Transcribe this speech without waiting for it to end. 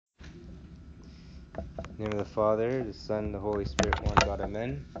In the name of the Father, the Son, the Holy Spirit, one God,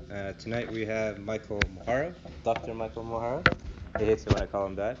 amen. Tonight we have Michael Mohareb, Dr. Michael Mohareb. He hates it when I call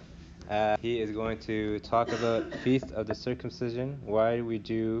him that. He is going to talk about Feast of the Circumcision, why we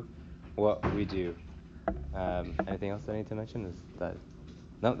do what we do. Anything else I need to mention? Is that?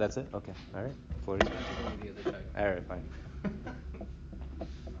 No, that's it? Okay, all right. Floor is yours. All right, fine.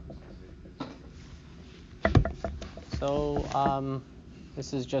 So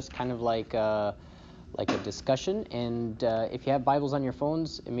this is just kind of like a discussion, and if you have Bibles on your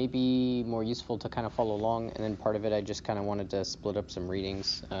phones, it may be more useful to kind of follow along. And then part of it, I just kind of wanted to split up some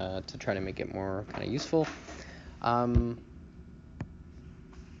readings to try to make it more kind of useful.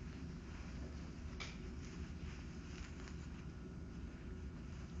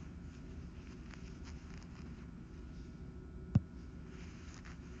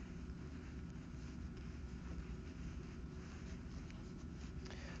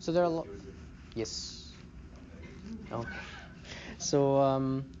 So there are yes. Okay.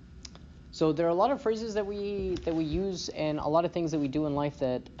 So there are a lot of phrases that we use, and a lot of things that we do in life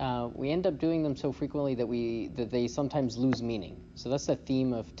that we end up doing them so frequently that they sometimes lose meaning. So that's the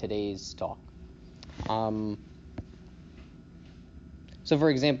theme of today's talk. So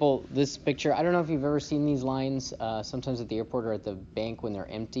for example, this picture, I don't know if you've ever seen these lines sometimes at the airport or at the bank when they're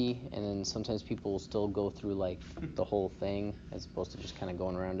empty, and then sometimes people will still go through like the whole thing as opposed to just kind of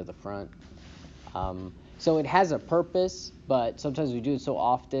going around to the front. So it has a purpose, but sometimes we do it so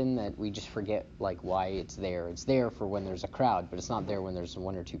often that we just forget like why it's there. It's there for when there's a crowd, but it's not there when there's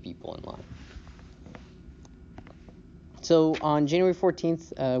one or two people in line. So on January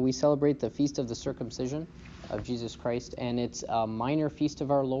 14th, we celebrate the Feast of the Circumcision of Jesus Christ, and it's a minor feast of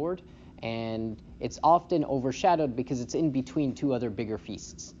our Lord, and it's often overshadowed because it's in between two other bigger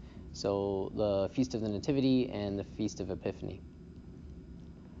feasts. So the Feast of the Nativity and the Feast of Epiphany.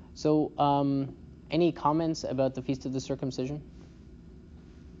 So any comments about the Feast of the Circumcision?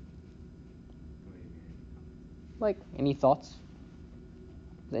 Like, any thoughts?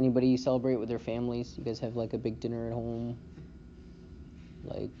 Does anybody celebrate with their families? You guys have like a big dinner at home?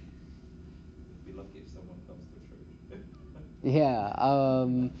 Like, be lucky if someone comes to church. yeah,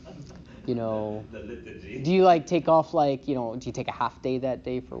 you know, The liturgy. do you like take off like, do you take a half day that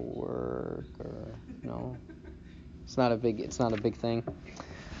day for work or no? It's not a big thing.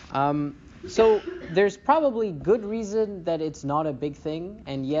 So there's probably good reason that it's not a big thing,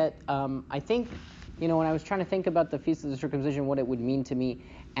 and yet I think, when I was trying to think about the Feast of the Circumcision, what it would mean to me,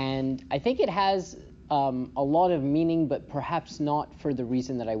 and I think it has a lot of meaning, but perhaps not for the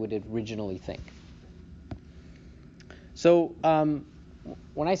reason that I would originally think. So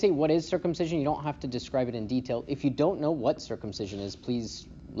when I say what is circumcision, you don't have to describe it in detail. If you don't know what circumcision is, please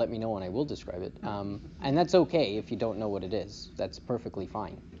let me know and I will describe it. And that's okay if you don't know what it is. That's perfectly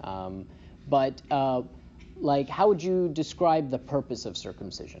fine. But how would you describe the purpose of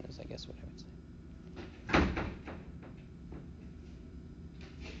circumcision is, I guess, what I would say.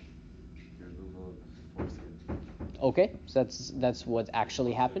 The removal of foreskin. Okay, so that's what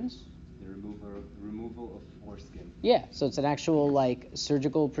actually happens? The removal of foreskin. Yeah, so it's an actual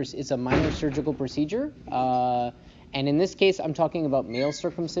it's a minor surgical procedure. And in this case, I'm talking about male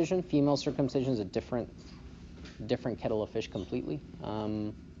circumcision. Female circumcision is a different kettle of fish completely.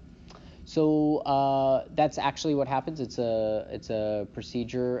 So that's actually what happens. It's a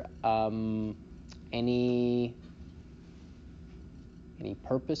procedure. Any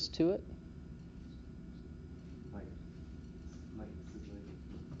purpose to it? Mike,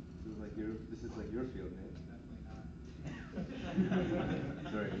 this is like your field, man. Definitely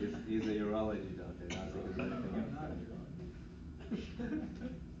not. Sorry, he's a urology doctor. Not as good as anything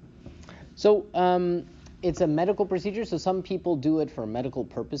else. So it's a medical procedure, so some people do it for medical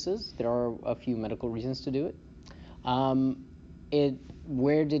purposes. There are a few medical reasons to do it.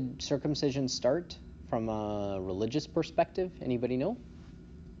 Where did circumcision start from a religious perspective? Anybody know?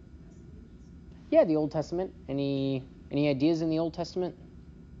 Yeah, the Old Testament. Any ideas in the Old Testament?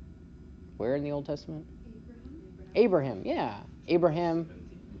 Where in the Old Testament? Abraham, yeah. Abraham.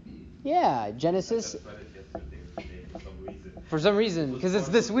 Yeah, Genesis. I just read it yesterday or today for some reason. For some reason, because it's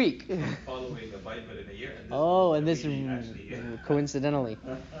this week. Following the Bible in a year, and this coincidentally.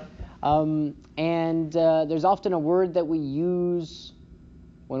 And there's often a word that we use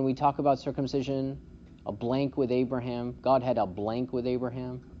when we talk about circumcision, a blank with Abraham. God had a blank with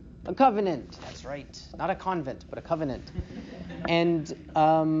Abraham. A covenant, that's right. Not a convent, but a covenant. And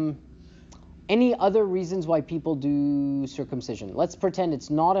any other reasons why people do circumcision? Let's pretend it's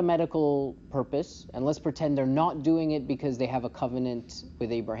not a medical purpose, and let's pretend they're not doing it because they have a covenant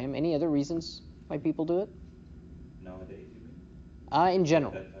with Abraham. Any other reasons why people do it? Nowadays, you mean? In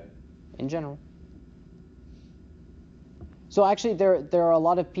general. At that time? In general. So actually, there are a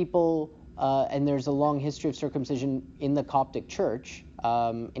lot of people, and there's a long history of circumcision in the Coptic Church.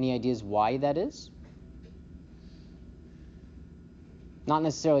 Any ideas why that is? Not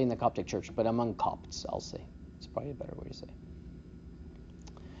necessarily in the Coptic Church, but among Copts, I'll say. It's probably a better way to say.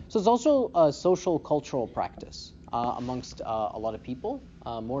 So it's also a social cultural practice amongst a lot of people,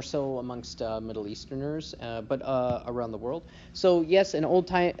 more so amongst Middle Easterners, but around the world. So yes, an Old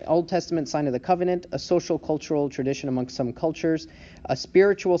Testament sign of the covenant, a social cultural tradition amongst some cultures, a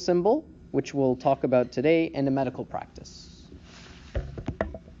spiritual symbol, which we'll talk about today, and a medical practice.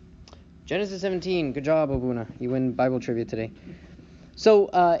 Genesis 17, good job, Abuna. You win Bible trivia today. So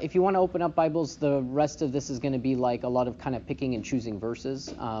if you want to open up Bibles, the rest of this is going to be like a lot of kind of picking and choosing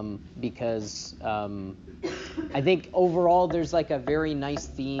verses, because I think overall there's like a very nice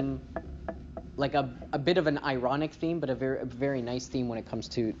theme, like a bit of an ironic theme, but a very nice theme when it comes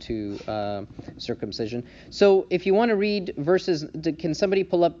to circumcision. So if you want to read verses, can somebody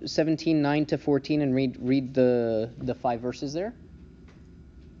pull up 17:9 to 14 and read the 5 verses there?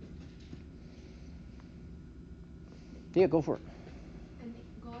 Yeah, go for it. And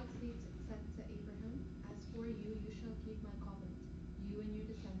God said to Abraham, "As for you, you shall keep my covenant, you and your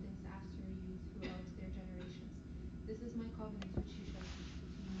descendants after you throughout their generations. This is my covenant which you shall keep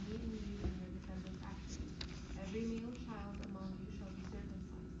between me and you and your descendants after you. Every male child among you shall be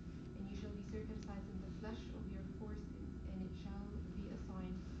circumcised, and you shall be circumcised in the flesh of your foreskins, and it shall be a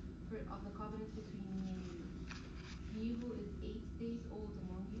sign of the covenant between me and you. He who is 8 days old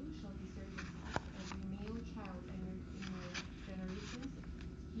among you shall be circumcised, every male child in your generations,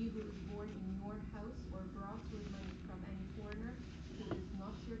 he who is born in your house or brought with money from any foreigner who is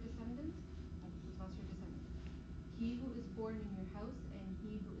not your descendant, He who is born in your house and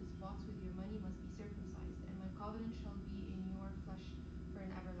he who is bought with your money must be circumcised, and my covenant shall be in your flesh for an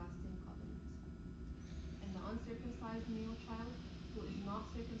everlasting covenant. And the uncircumcised male child who is not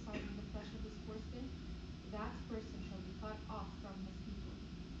circumcised in the flesh of his foreskin, that person shall be cut off from his people.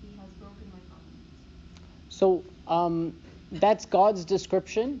 He has broken my covenant." So that's God's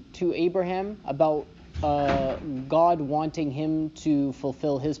description to Abraham about God wanting him to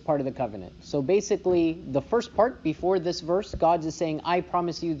fulfill his part of the covenant. So basically, the first part before this verse, God is saying, I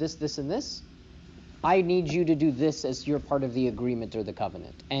promise you this, this, and this. I need you to do this as your part of the agreement or the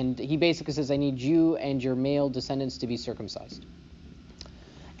covenant. And he basically says, I need you and your male descendants to be circumcised.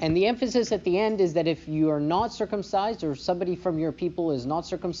 And the emphasis at the end is that if you are not circumcised or somebody from your people is not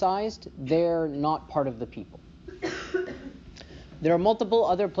circumcised, they're not part of the people. There are multiple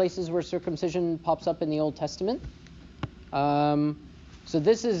other places where circumcision pops up in the Old Testament. So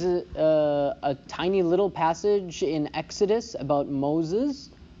this is a tiny little passage in Exodus about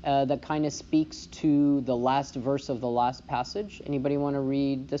Moses that kind of speaks to the last verse of the last passage. Anybody want to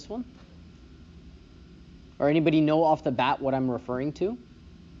read this one? Or anybody know off the bat what I'm referring to?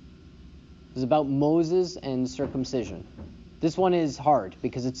 It's about Moses and circumcision. This one is hard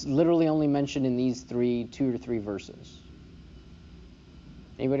because it's literally only mentioned in these 2 or 3 verses.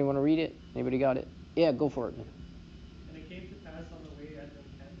 Anybody want to read it? Anybody got it? Yeah, go for it. And it came to pass on the way at the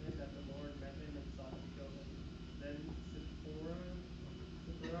encampment that the Lord met him and sought to kill him. Then Zipporah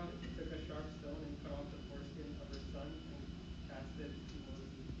took a sharp stone and cut off the foreskin of her son and cast it to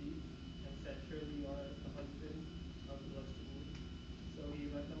Moses' feet and said, "Surely you are the husband of blood to me." So he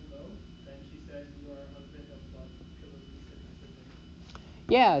let them go. Then she said, "You are a husband of blood because of the circumcision."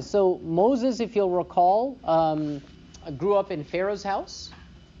 Yeah, so Moses, if you'll recall, grew up in Pharaoh's house.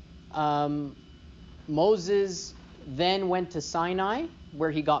 Moses then went to Sinai,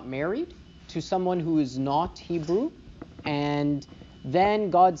 where he got married to someone who is not Hebrew. And then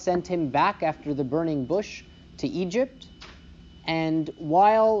God sent him back after the burning bush to Egypt. And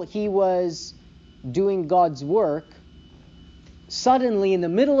while he was doing God's work, suddenly in the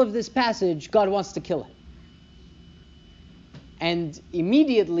middle of this passage, God wants to kill him. And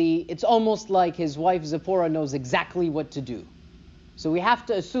immediately, it's almost like his wife Zipporah knows exactly what to do. So we have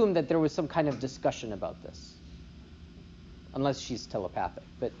to assume that there was some kind of discussion about this, unless she's telepathic.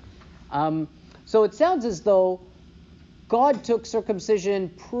 But so it sounds as though God took circumcision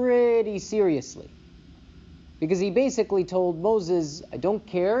pretty seriously, because he basically told Moses, I don't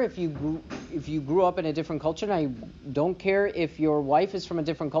care if you grew up in a different culture, and I don't care if your wife is from a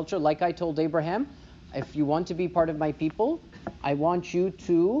different culture, like I told Abraham. If you want to be part of my people, I want you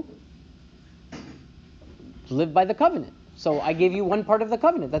to live by the covenant. So I gave you one part of the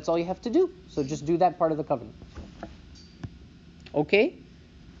covenant. That's all you have to do. So just do that part of the covenant. Okay?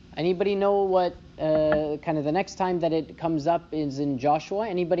 Anybody know what kind of the next time that it comes up is in Joshua?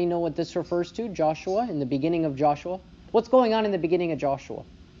 Anybody know what this refers to? Joshua, in the beginning of Joshua? What's going on in the beginning of Joshua?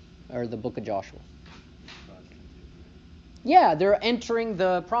 Or the book of Joshua? Yeah, they're entering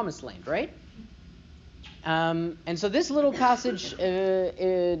the promised land, right? And so this little passage,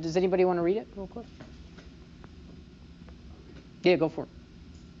 does anybody want to read it real quick? Yeah, go for it.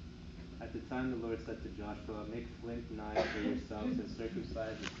 At the time the Lord said to Joshua, make flint knives for yourselves and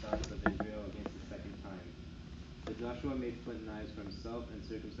circumcise the sons of Israel against the second time. So Joshua made flint knives for himself and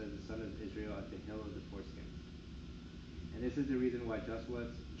circumcised the sons of Israel at the hill of the foreskins. And this is the reason why Joshua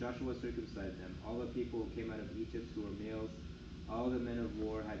circumcised them. All the people who came out of Egypt who were males, all the men of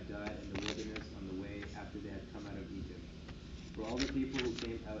war had died in the wilderness on the way after they had come out of Egypt. For all the people who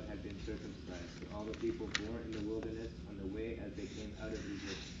came out had been circumcised, but all the people born in the wilderness on the way as they came out of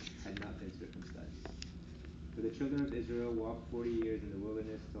Egypt had not been circumcised. For the children of Israel walked 40 years in the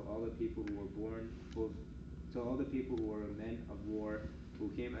wilderness till all the people who were men of war who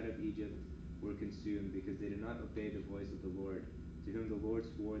came out of Egypt were consumed, because they did not obey the voice of the Lord, to whom the Lord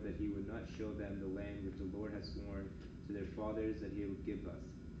swore that he would not show them the land which the Lord had sworn to their fathers that he would give us,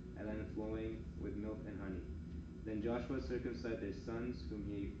 a land flowing with milk and honey. Then Joshua circumcised their sons, whom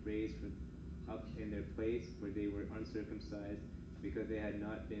he raised up in their place, where they were uncircumcised, because they had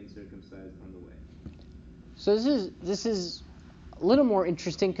not been circumcised on the way. So this is a little more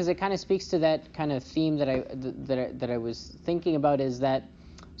interesting because it kind of speaks to that kind of theme that I was thinking about. Is that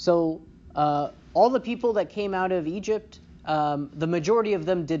so? All the people that came out of Egypt, the majority of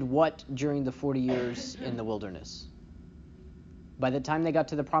them did what during the 40 years in the wilderness? By the time they got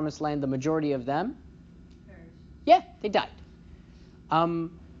to the promised land, the majority of them, yeah, they died. And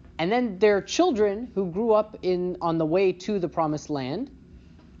then their children who grew up on the way to the promised land,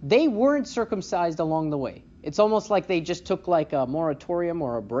 they weren't circumcised along the way. It's almost like they just took like a moratorium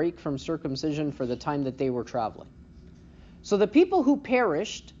or a break from circumcision for the time that they were traveling. So the people who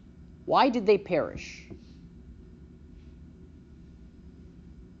perished, why did they perish?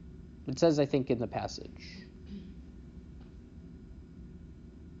 It says, I think, in the passage.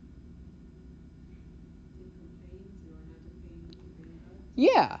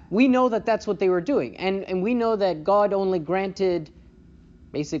 Yeah, we know that that's what they were doing. And we know that God only granted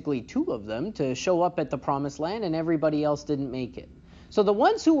basically 2 of them to show up at the promised land, and everybody else didn't make it. So the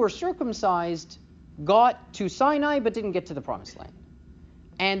ones who were circumcised got to Sinai but didn't get to the promised land.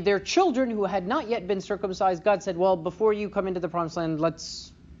 And their children who had not yet been circumcised, God said, well, before you come into the promised land,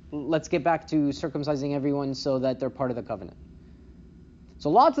 let's get back to circumcising everyone so that they're part of the covenant. So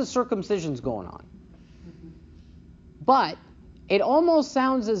lots of circumcisions going on. But it almost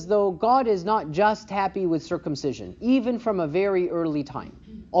sounds as though God is not just happy with circumcision, even from a very early time.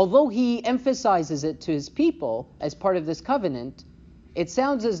 Although he emphasizes it to his people as part of this covenant, it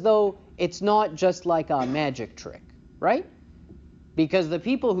sounds as though it's not just like a magic trick, right? Because the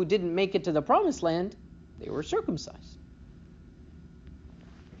people who didn't make it to the promised land, they were circumcised.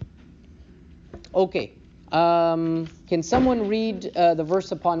 Okay. Can someone read the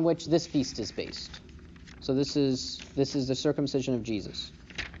verse upon which this feast is based? So this is the circumcision of Jesus.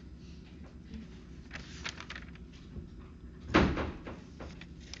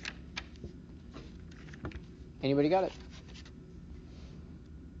 Anybody got it?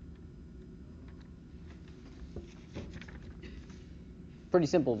 Pretty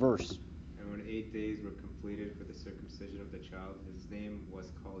simple verse. And when 8 days were completed for the circumcision of the child, his name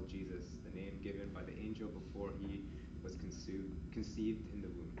was called Jesus, the name given by the angel before he was conceived in the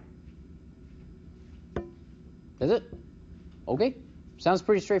womb. Is it? Okay. Sounds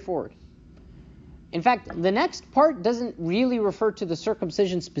pretty straightforward. In fact, the next part doesn't really refer to the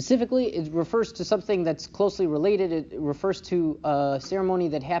circumcision specifically. It refers to something that's closely related. It refers to a ceremony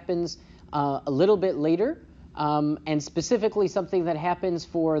that happens a little bit later, and specifically something that happens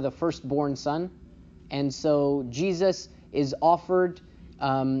for the firstborn son. And so Jesus is offered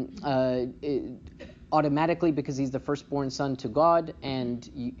automatically because he's the firstborn son to God, and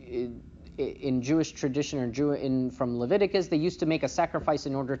in Jewish tradition or from Leviticus, they used to make a sacrifice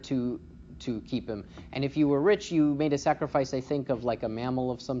in order to keep him. And if you were rich, you made a sacrifice, I think, of like a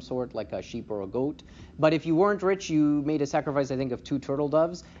mammal of some sort, like a sheep or a goat. But if you weren't rich, you made a sacrifice, I think, of 2 turtle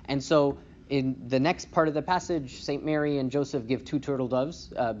doves. And so in the next part of the passage, St. Mary and Joseph give 2 turtle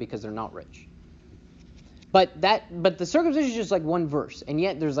doves because they're not rich. But the circumcision is just like one verse, and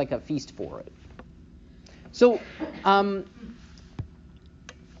yet there's like a feast for it. So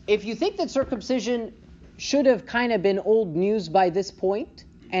if you think that circumcision should have kind of been old news by this point,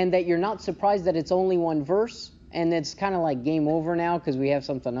 and that you're not surprised that it's only one verse, and it's kind of like game over now because we have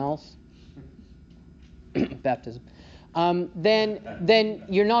something else, baptism, then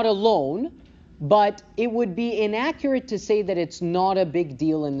you're not alone, but it would be inaccurate to say that it's not a big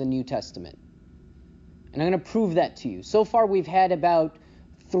deal in the New Testament. And I'm going to prove that to you. So far we've had about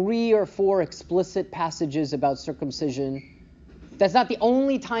 3 or 4 explicit passages about circumcision. That's not the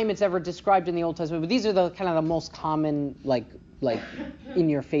only time it's ever described in the Old Testament, but these are the kind of the most common, like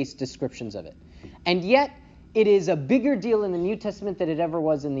in-your-face descriptions of it. And yet, it is a bigger deal in the New Testament than it ever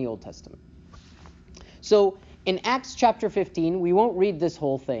was in the Old Testament. So, in Acts chapter 15, we won't read this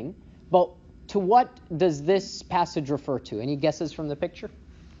whole thing, but to what does this passage refer to? Any guesses from the picture?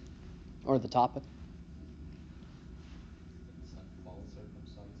 Or the topic?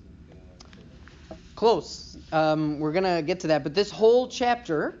 Close. We're going to get to that, but this whole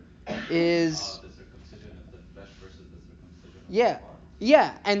chapter is... the circumcision of the flesh versus the circumcision of Yeah. the heart.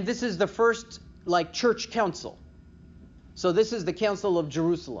 Yeah, and this is the first, church council. So this is the Council of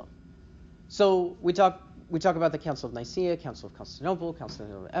Jerusalem. So we talk about the Council of Nicaea, Council of Constantinople,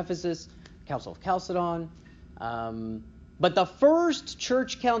 Council of Ephesus, Council of Chalcedon. But the first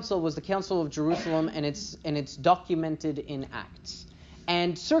church council was the Council of Jerusalem, and it's documented in Acts.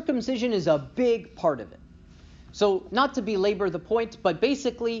 And circumcision is a big part of it. So not to belabor the point, but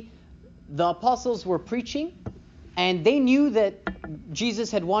basically the apostles were preaching, and they knew that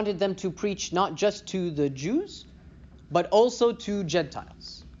Jesus had wanted them to preach not just to the Jews, but also to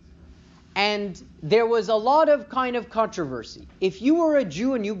Gentiles. And there was a lot of kind of controversy. If you were a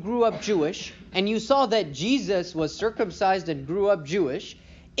Jew and you grew up Jewish, and you saw that Jesus was circumcised and grew up Jewish,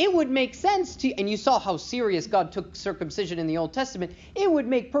 it would make sense to, and you saw how serious God took circumcision in the Old Testament, it would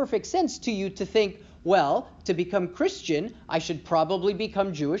make perfect sense to you to think, well, to become Christian, I should probably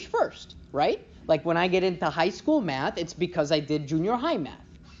become Jewish first, right? Like when I get into high school math, it's because I did junior high math,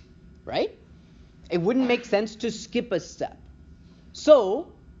 right? It wouldn't make sense to skip a step.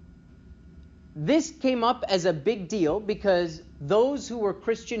 So, this came up as a big deal because those who were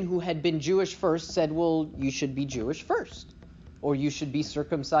Christian who had been Jewish first said, well, you should be Jewish first. Or you should be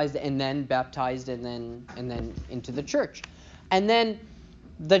circumcised and then baptized and then into the church. And then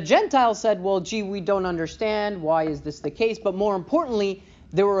the Gentiles said, well, gee, we don't understand. Why is this the case? But more importantly,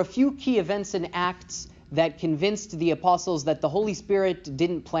 there were a few key events in Acts that convinced the apostles that the Holy Spirit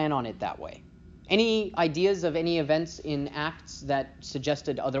didn't plan on it that way. Any ideas of any events in Acts that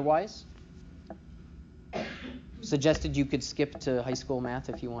suggested otherwise? Suggested you could skip to high school math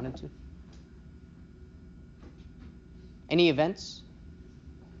if you wanted to? Any events?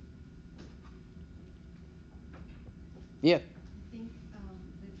 Yeah. I think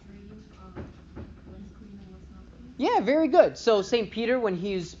the dream of what's clean and what's not clean. Yeah, very good. So St. Peter, when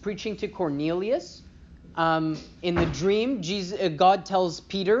he's preaching to Cornelius, in the dream, God tells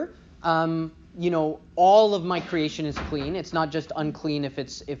Peter, all of my creation is clean. It's not just unclean if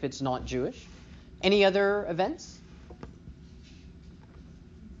it's not Jewish. Any other events?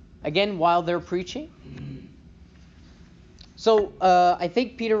 Again, while they're preaching? So I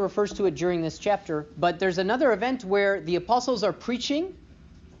think Peter refers to it during this chapter, but there's another event where the apostles are preaching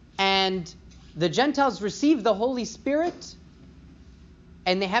and the Gentiles receive the Holy Spirit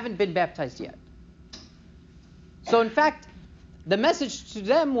and they haven't been baptized yet. So in fact, the message to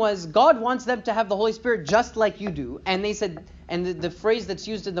them was God wants them to have the Holy Spirit just like you do. And they said, and the phrase that's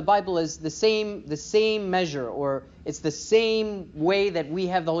used in the Bible is the same measure, or it's the same way that we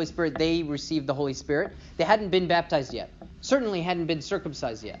have the Holy Spirit, they received the Holy Spirit. They hadn't been baptized yet. Certainly hadn't been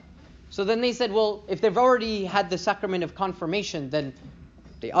circumcised yet. So then they said, well, if they've already had the sacrament of confirmation, then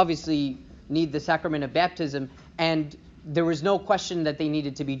they obviously need the sacrament of baptism, and there was no question that they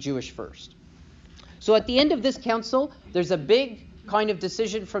needed to be Jewish first. So at the end of this council, there's a big kind of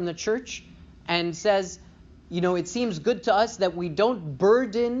decision from the church and says, it seems good to us that we don't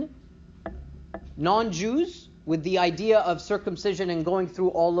burden non-Jews with the idea of circumcision and going through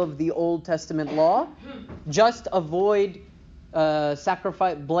all of the Old Testament law. Just avoid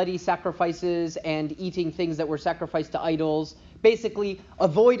bloody sacrifices and eating things that were sacrificed to idols. Basically,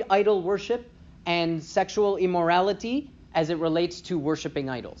 avoid idol worship and sexual immorality as it relates to worshiping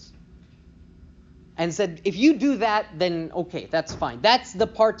idols. And said, if you do that, then okay, that's fine. That's the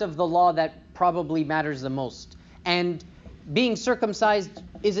part of the law that probably matters the most. And being circumcised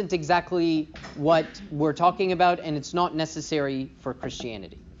isn't exactly what we're talking about, and it's not necessary for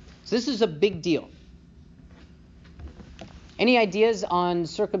Christianity. So this is a big deal. Any ideas on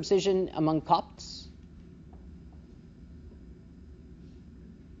circumcision among Copts?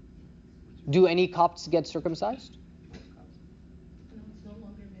 Do any Copts get circumcised? No, it's no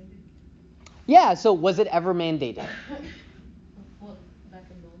longer mandated. Yeah, so was it ever mandated? Well, back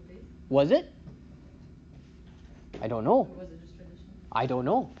in the old days. Was it? I don't know. Or was it just traditional? I don't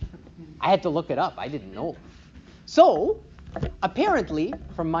know. I had to look it up. I didn't know. So, apparently,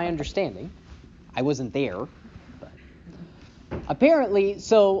 from my understanding, I wasn't there, but Apparently,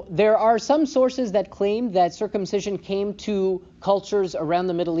 so there are some sources that claim that circumcision came to cultures around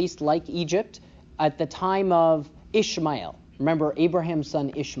the Middle East, like Egypt, at the time of Ishmael. Remember, Abraham's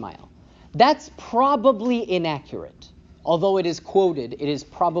son Ishmael. That's probably inaccurate. Although it is quoted, it is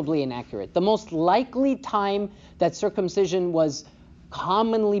probably inaccurate. The most likely time that circumcision was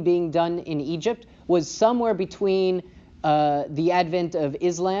commonly being done in Egypt was somewhere between the advent of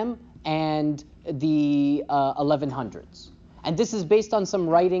Islam and the 1100s. And this is based on some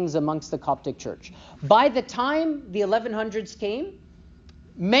writings amongst the Coptic Church. By the time the 1100s came,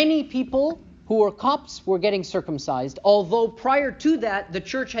 many people who were Copts were getting circumcised, although prior to that, the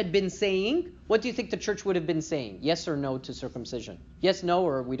church had been saying, what do you think the church would have been saying? Yes or no to circumcision? Yes, no,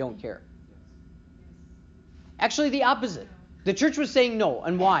 or we don't care? Actually, the opposite. The church was saying no.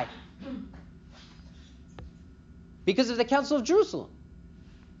 And why? Because of the Council of Jerusalem.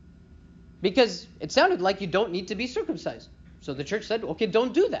 Because it sounded like you don't need to be circumcised. So the church said, okay,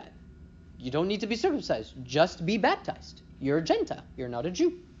 don't do that. You don't need to be circumcised. Just be baptized. You're a Gentile. You're not a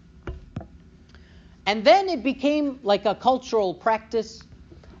Jew. And then it became like a cultural practice.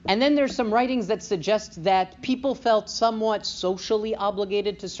 And then there's some writings that suggest that people felt somewhat socially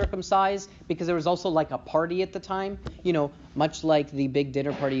obligated to circumcise because there was also like a party at the time, you know, much like the big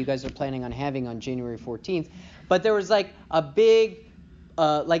dinner party you guys are planning on having on January 14th. But there was like a big,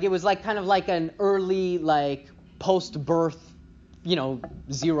 it was like kind of like an early, like post-birth, you know,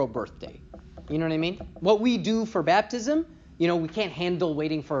 zero birthday. You know what I mean? What we do for baptism, you know, we can't handle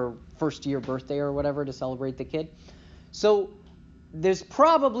waiting for first year birthday or whatever to celebrate the kid. So there's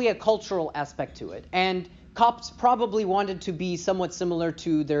probably a cultural aspect to it. And Copts probably wanted to be somewhat similar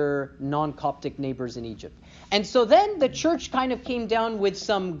to their non-Coptic neighbors in Egypt. And so then the church kind of came down with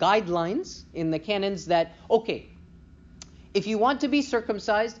some guidelines in the canons that, okay, if you want to be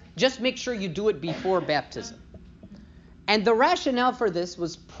circumcised, just make sure you do it before baptism. And the rationale for this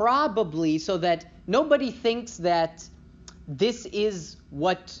was probably so that nobody thinks that this is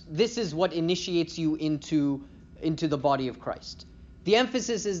what initiates you into the body of Christ. The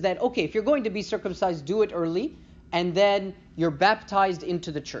emphasis is that, okay, if you're going to be circumcised, do it early, and then you're baptized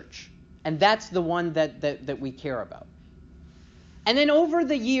into the church. And that's the one that we care about. And then over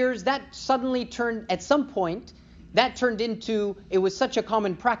the years, that suddenly turned, at some point, that turned into, it was such a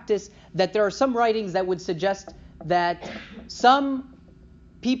common practice that there are some writings that would suggest that some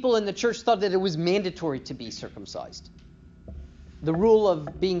people in the church thought that it was mandatory to be circumcised. The rule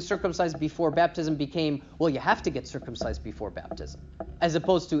of being circumcised before baptism became, well, you have to get circumcised before baptism. As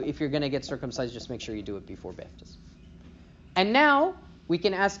opposed to, if you're going to get circumcised, just make sure you do it before baptism. And now, we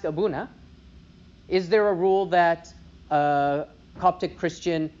can ask Abuna, is there a rule that a Coptic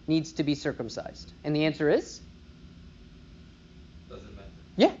Christian needs to be circumcised? And the answer is? Doesn't matter.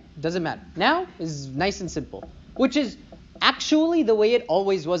 Yeah, doesn't matter. Now is nice and simple. Which is actually the way it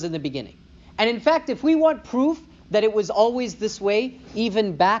always was in the beginning. And in fact, if we want proof that it was always this way,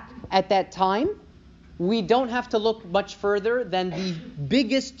 even back at that time, we don't have to look much further than the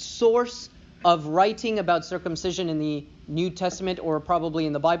biggest source of writing about circumcision in the New Testament, or probably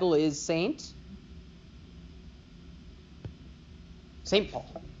in the Bible, is Saint Paul.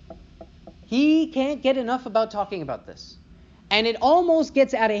 He can't get enough about talking about this. And it almost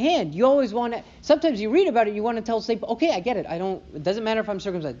gets out of hand. You always want to, sometimes you read about it, you want to tell St. Paul, okay, I get it. It doesn't matter if I'm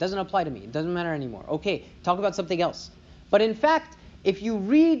circumcised. It doesn't apply to me. It doesn't matter anymore. Okay, talk about something else. But in fact, if you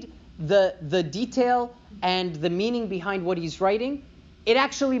read the detail and the meaning behind what he's writing, it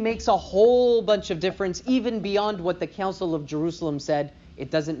actually makes a whole bunch of difference, even beyond what the Council of Jerusalem said. It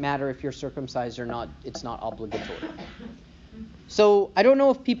doesn't matter if you're circumcised or not. It's not obligatory. So I don't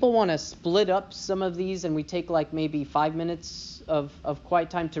know if people want to split up some of these and we take like maybe 5 minutes of quiet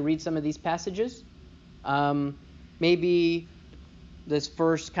time to read some of these passages. Maybe this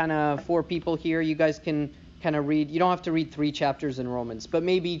first kind of 4 people here, you guys can kind of read. You don't have to read 3 chapters in Romans, but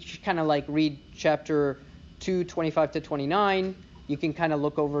maybe kind of like read chapter 2, 25 to 29. You can kind of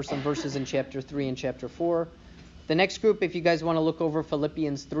look over some verses in chapter 3 and chapter 4. The next group, if you guys want to look over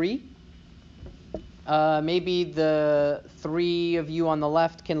Philippians 3, maybe the 3 of you on the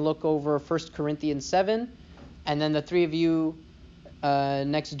left can look over 1 Corinthians 7, and then the 3 of you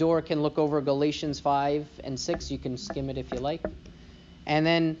next door can look over Galatians 5 and 6. You can skim it if you like. And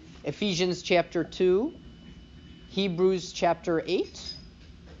then Ephesians chapter 2, Hebrews chapter 8,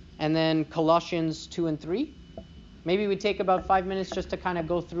 and then Colossians 2 and 3. Maybe we take about 5 minutes just to kind of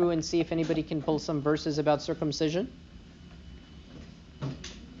go through and see if anybody can pull some verses about circumcision.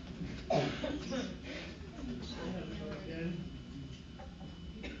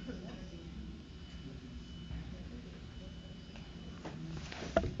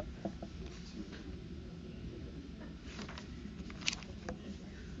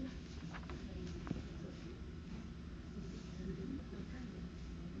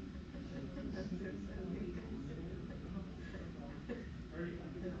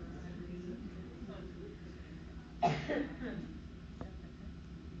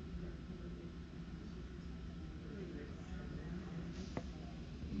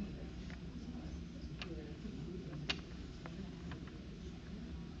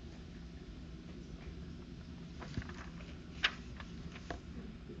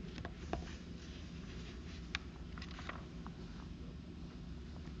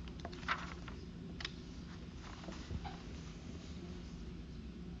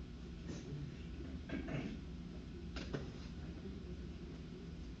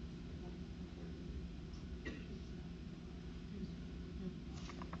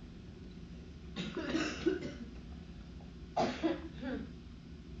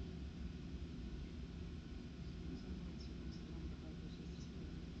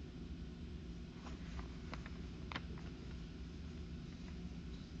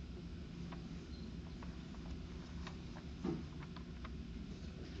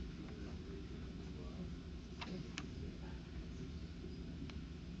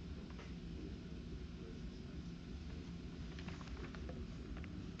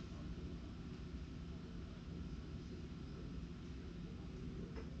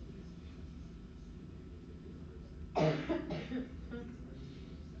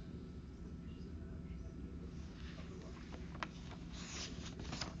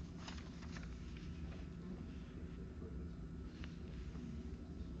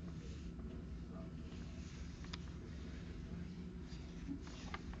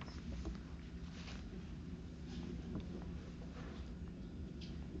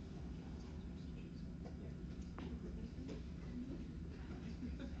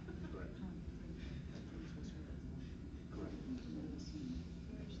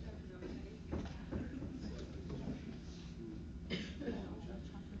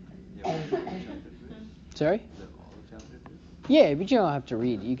 Sorry? Is that all of chapter 2? Yeah, but you don't have to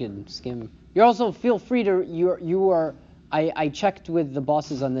read. You can skim. You're also feel free to. You are. I checked with the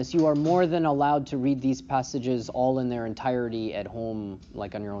bosses on this. You are more than allowed to read these passages all in their entirety at home,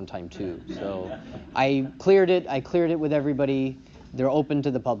 like on your own time too. So I cleared it. I cleared it with everybody. They're open to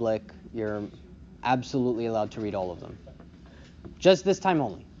the public. You're absolutely allowed to read all of them. Just this time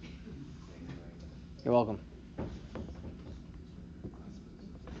only. You're welcome.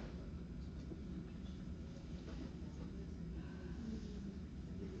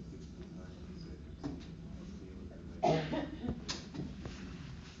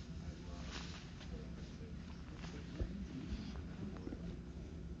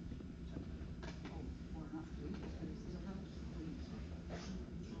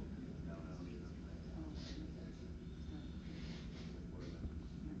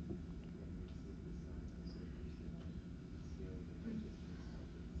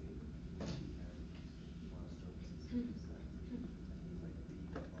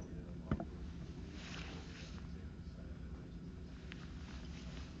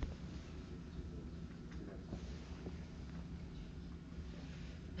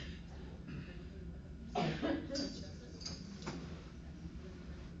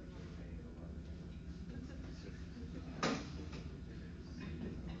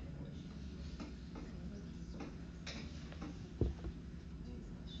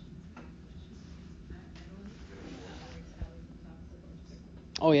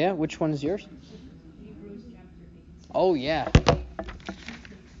 Oh yeah, which one is yours? Hebrews chapter 8. Oh yeah.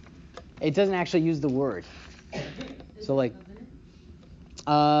 It doesn't actually use the word. So like,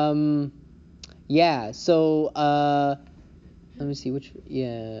 yeah. So let me see which.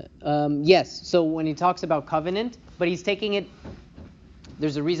 Yeah. Yes. So when he talks about covenant, but he's taking it.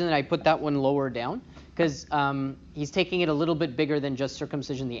 There's a reason that I put that one lower down because he's taking it a little bit bigger than just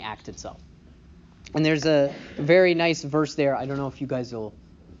circumcision, the act itself. And there's a very nice verse there. I don't know if you guys will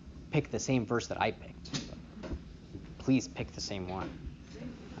pick the same verse that I picked. Please pick the same one.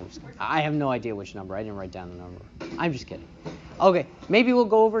 I have no idea which number. I didn't write down the number. I'm just kidding. Okay, maybe we'll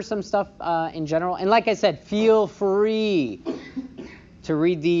go over some stuff in general. And like I said, feel free to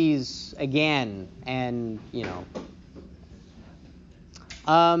read these again and, you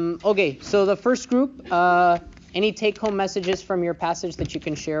know. Okay, so the first group, any take-home messages from your passage that you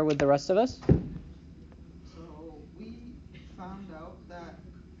can share with the rest of us? So we found out that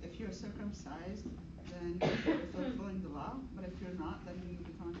if you're circumcised, then you're fulfilling the law. But if you're not, then you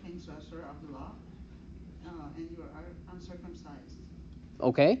become a transgressor of the law, and you are uncircumcised.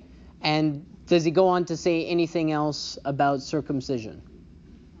 Okay. And does he go on to say anything else about circumcision?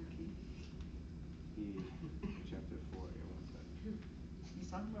 Chapter 4, here, one second. He's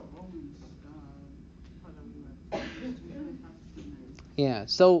talking about Romans, part that we read. Yeah.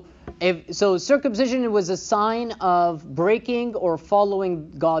 So circumcision was a sign of breaking or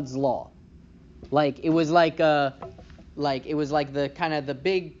following God's law. Like it was like the kind of the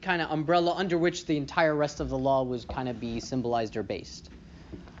big kind of umbrella under which the entire rest of the law was kind of be symbolized or based.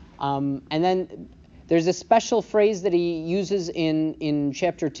 And then there's a special phrase that he uses in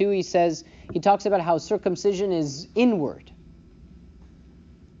chapter 2. He talks about how circumcision is inward.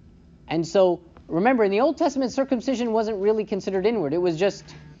 And so remember, in the Old Testament, circumcision wasn't really considered inward. It was just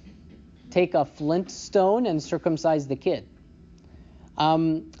take a flint stone and circumcise the kid.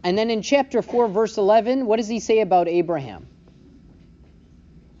 And then in chapter 4, verse 11, what does he say about Abraham?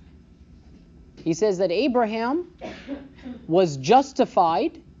 He says that Abraham was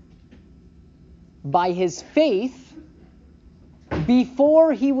justified by his faith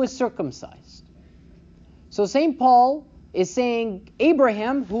before he was circumcised. So St. Paul is saying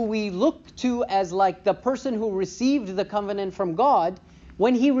Abraham, who we look to as like the person who received the covenant from God,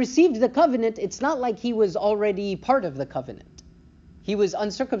 when he received the covenant, it's not like he was already part of the covenant. He was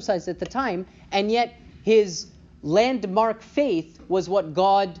uncircumcised at the time, and yet his landmark faith was what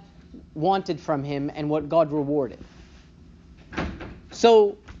God wanted from him and what God rewarded.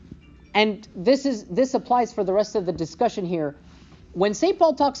 So, and this applies for the rest of the discussion here. When St.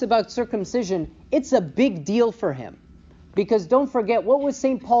 Paul talks about circumcision, it's a big deal for him. Because don't forget, what was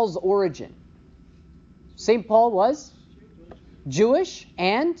St. Paul's origin? St. Paul was Jewish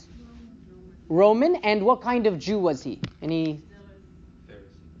and Roman. And what kind of Jew was he? Pharisee.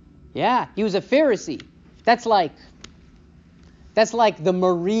 Yeah, he was a Pharisee. That's like the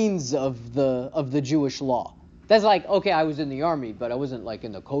Marines of the Jewish law. That's like, okay, I was in the army, but I wasn't like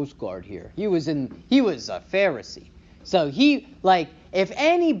in the Coast Guard here. He was a Pharisee. So if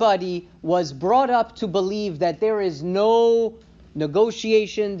anybody was brought up to believe that there is no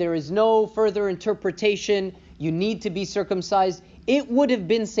negotiation, there is no further interpretation, you need to be circumcised, it would have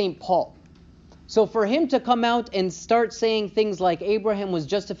been St. Paul. So for him to come out and start saying things like Abraham was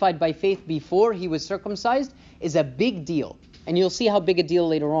justified by faith before he was circumcised is a big deal. And you'll see how big a deal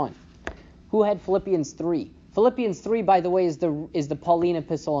later on. Who had Philippians 3? Philippians 3, by the way, is the Pauline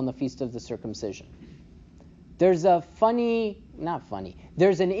epistle on the Feast of the Circumcision. There's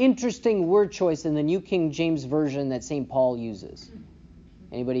there's an interesting word choice in the New King James Version that St. Paul uses.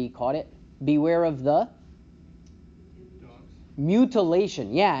 Anybody caught it? Beware of the? Dogs.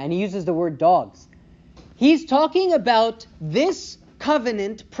 Mutilation. Yeah, and he uses the word dogs. He's talking about this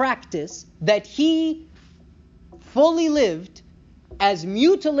covenant practice that he fully lived as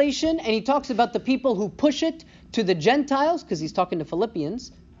mutilation, and he talks about the people who push it to the Gentiles, because he's talking to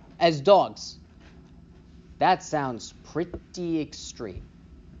Philippians, as dogs. That sounds pretty extreme.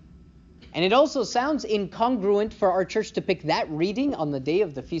 And it also sounds incongruent for our church to pick that reading on the day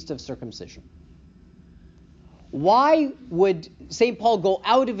of the Feast of Circumcision. Why would St. Paul go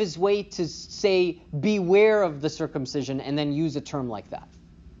out of his way to say, beware of the circumcision, and then use a term like that?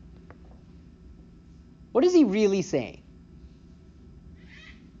 What is he really saying?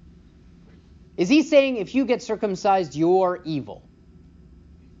 Is he saying if you get circumcised, you're evil?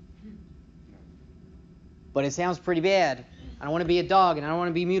 But it sounds pretty bad. I don't want to be a dog and I don't want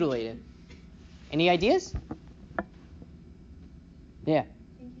to be mutilated. Any ideas? Yeah. I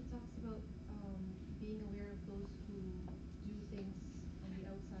think he talks about being aware of those who do things on the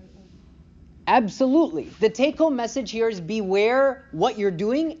outside only. Absolutely. The take-home message here is beware what you're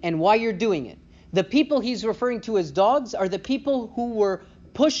doing and why you're doing it. The people he's referring to as dogs are the people who were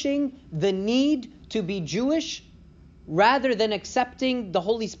pushing the need to be Jewish rather than accepting the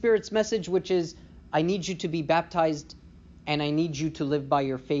Holy Spirit's message, which is, I need you to be baptized and I need you to live by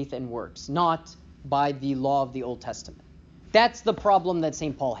your faith and works, not by the law of the Old Testament. That's the problem that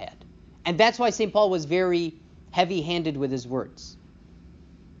St. Paul had. And that's why St. Paul was very heavy-handed with his words.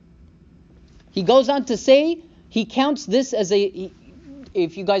 He goes on to say, he counts this as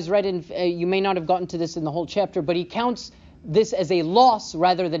if you guys read you may not have gotten to this in the whole chapter, but he counts this as a loss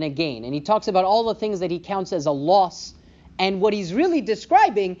rather than a gain. And he talks about all the things that he counts as a loss. And what he's really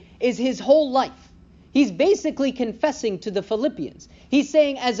describing is his whole life. He's basically confessing to the Philippians. He's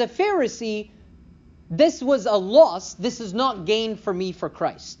saying, as a Pharisee, this was a loss. This is not gain for me for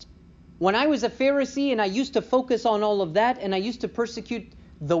Christ. When I was a Pharisee and I used to focus on all of that and I used to persecute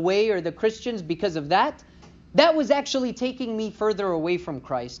the way or the Christians because of that, that was actually taking me further away from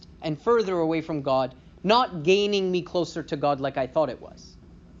Christ and further away from God, not gaining me closer to God like I thought it was.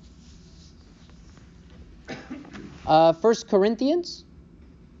 1 Corinthians?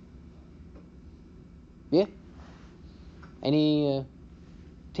 Yeah? Any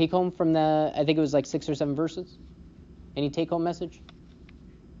take home from the, I think it was like 6 or 7 verses? Any take home message?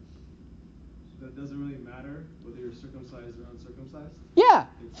 That doesn't really matter whether you're circumcised or uncircumcised? Yeah,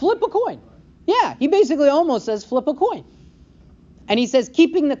 flip a coin. Yeah, he basically almost says flip a coin. And he says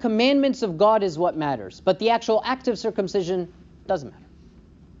keeping the commandments of God is what matters, but the actual act of circumcision doesn't matter.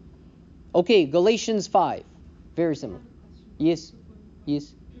 Okay, Galatians 5. Very similar. Yes.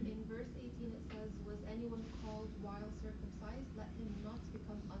 Yes. In verse 18 it says, was anyone called while circumcised? Let him not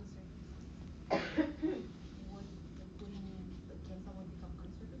become uncircumcised. What do you mean? Can someone become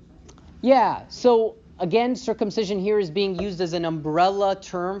uncircumcised? Yeah, so again, circumcision here is being used as an umbrella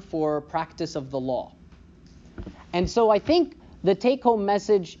term for practice of the law. And so I think the take-home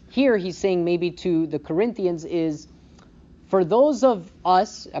message here, he's saying maybe to the Corinthians, is for those of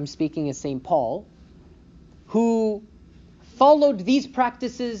us, I'm speaking as St. Paul, who followed these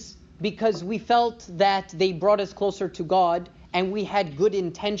practices because we felt that they brought us closer to God and we had good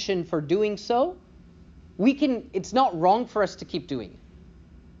intention for doing so, it's not wrong for us to keep doing it.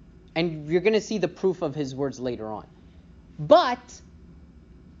 And you're going to see the proof of his words later on. But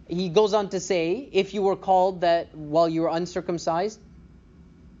he goes on to say, if you were called that while you were uncircumcised,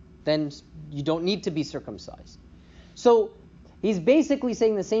 then you don't need to be circumcised. So he's basically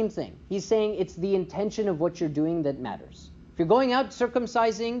saying the same thing. He's saying it's the intention of what you're doing that matters. If you're going out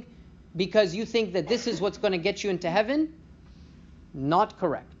circumcising because you think that this is what's going to get you into heaven, not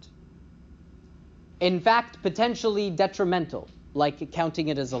correct. In fact, potentially detrimental, like counting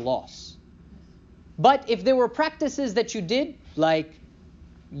it as a loss. But if there were practices that you did, like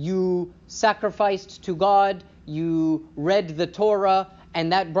you sacrificed to God, you read the Torah,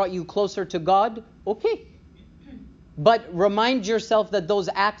 and that brought you closer to God, okay. But remind yourself that those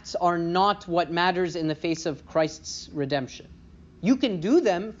acts are not what matters in the face of Christ's redemption. You can do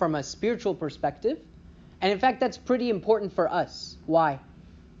them from a spiritual perspective, and in fact, that's pretty important for us. Why?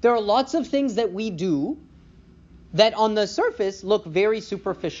 There are lots of things that we do that on the surface look very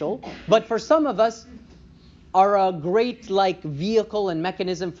superficial, but for some of us are a great vehicle and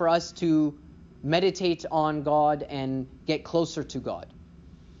mechanism for us to meditate on God and get closer to God.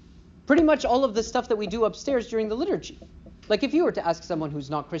 Pretty much all of the stuff that we do upstairs during the liturgy. Like if you were to ask someone who's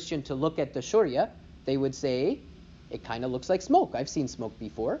not Christian to look at the Sharia, they would say, it kind of looks like smoke. I've seen smoke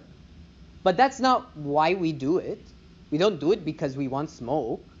before. But that's not why we do it. We don't do it because we want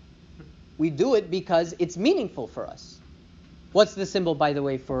smoke. We do it because it's meaningful for us. What's the symbol, by the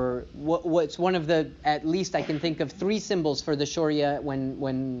way, for what's one of the, at least I can think of 3 symbols for the Sharia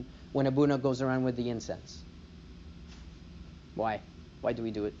when Abuna goes around with the incense? Why? Why do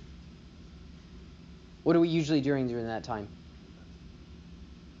we do it? What are we usually doing during that time?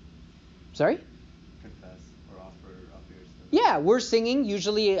 Sorry? Confess or offer up your sins. Yeah, we're singing,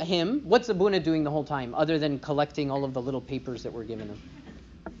 usually a hymn. What's Abuna doing the whole time, other than collecting all of the little papers that we're giving him?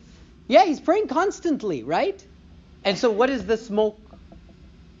 Yeah, he's praying constantly, right? And so what is the smoke?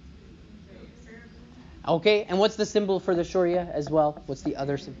 Okay, and what's the symbol for the Sharia as well? What's the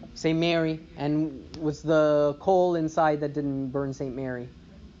other symbol? St. Mary. And what's the coal inside that didn't burn St. Mary?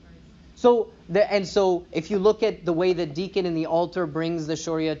 So if you look at the way the deacon in the altar brings the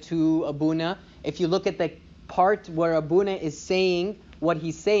Sharia to Abuna, if you look at the part where Abuna is saying what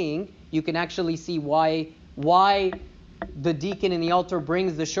he's saying, you can actually see why the deacon in the altar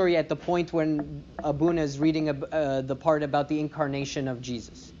brings the Sharia at the point when Abuna is reading the part about the incarnation of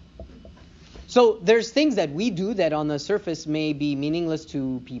Jesus. So there's things that we do that on the surface may be meaningless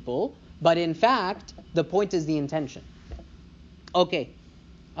to people, but in fact, the point is the intention. Okay.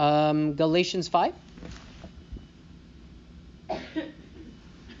 Galatians 5.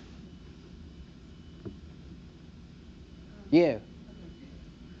 Yeah. It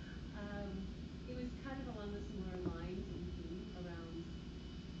was kind of along the similar lines in theme around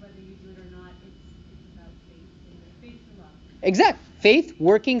whether you do it or not. It's about faith and love. Exact. Faith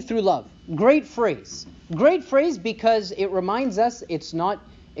working through love. Great phrase. Great phrase because it reminds us it's not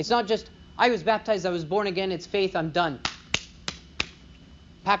just I was baptized, I was born again, it's faith, I'm done.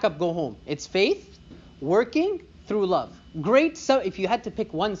 Pack up, go home. It's faith working through love. Great. So if you had to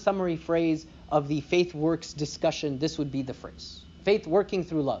pick one summary phrase of the faith works discussion, this would be the phrase. Faith working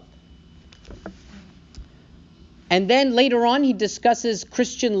through love. And then later on, he discusses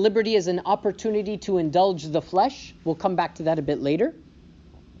Christian liberty as an opportunity to indulge the flesh. We'll come back to that a bit later.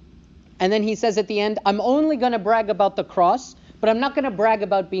 And then he says at the end, I'm only going to brag about the cross, but I'm not going to brag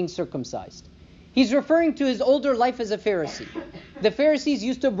about being circumcised. He's referring to his older life as a Pharisee. The Pharisees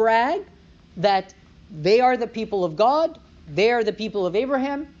used to brag that they are the people of God, they are the people of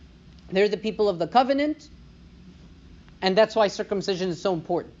Abraham, they're the people of the covenant, and that's why circumcision is so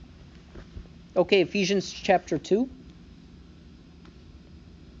important. Okay, Ephesians chapter 2.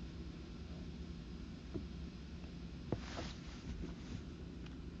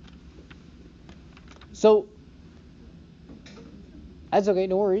 So, that's okay,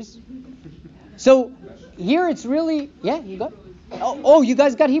 no worries. So, here it's really, yeah, you got? Oh, you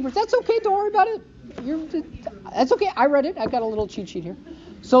guys got Hebrews. That's okay, don't worry about it. That's okay, I read it. I got a little cheat sheet here.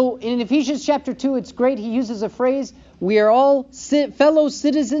 So, in Ephesians chapter 2, it's great. He uses a phrase, we are all fellow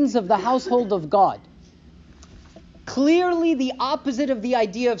citizens of the household of God. Clearly the opposite of the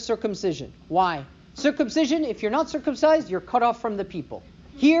idea of circumcision. Why? Circumcision, if you're not circumcised, you're cut off from the people.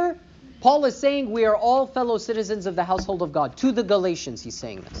 Here, Paul is saying we are all fellow citizens of the household of God. To the Galatians, he's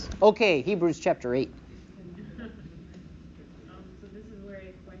saying this. Okay, Hebrews chapter 8. So this is where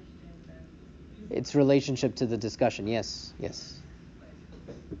I question Its relationship to the discussion, yes.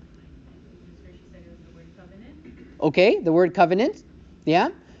 Okay, the word covenant. Yeah.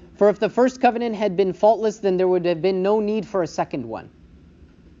 For if the first covenant had been faultless, then there would have been no need for a second one.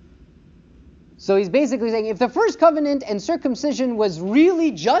 So he's basically saying if the first covenant and circumcision was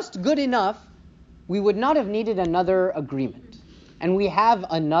really just good enough, we would not have needed another agreement. And we have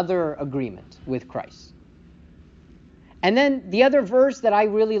another agreement with Christ. And then the other verse that I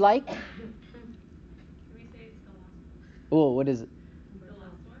really like. Can we say it's the last one? Oh, what is it? The last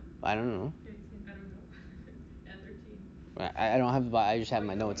one? I don't know. I don't know. At 13. I don't have, I just have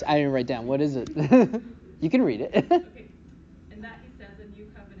my notes. I didn't write down. What is it? You can read it. Okay. In that he says, a new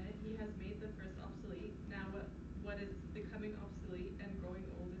covenant, he has made the first obsolete. Now what is becoming obsolete and growing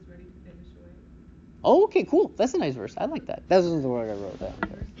old is ready to finish away. Oh, okay, cool. That's a nice verse. I like that. That was the word I wrote down.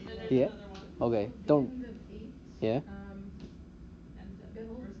 And there's Yeah. another one. Okay. Don't. End of 8. Yeah. And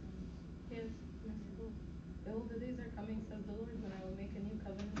Behold, verse one. yes, behold, the days are coming, says the Lord, when I will make a new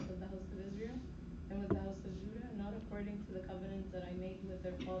covenant with the house of Israel and with the house of Judah, not according to the covenant that I made with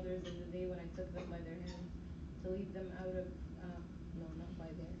their fathers in the day when I took them by their hand to lead them out of,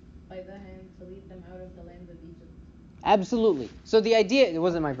 by the hand to lead them out of the land of Egypt. Absolutely. So the idea, it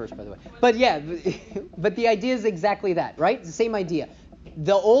wasn't my verse, by the way. But yeah, but the idea is exactly that, right? It's the same idea.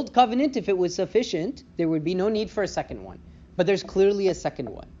 the old covenant, if it was sufficient, there would be no need for a second one. But there's clearly a second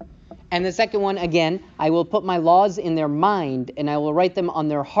one. And the second one, again, I will put my laws in their mind, and I will write them on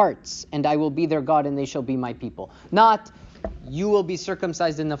their hearts, and I will be their God, and they shall be my people. Not, you will be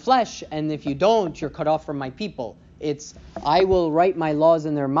circumcised in the flesh, and if you don't, you're cut off from my people. It's, I will write my laws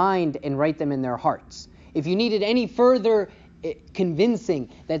in their mind and write them in their hearts. If you needed any further convincing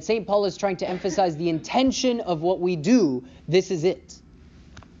that St. Paul is trying to emphasize the intention of what we do, this is it.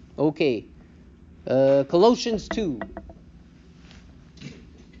 Okay. Colossians 2. I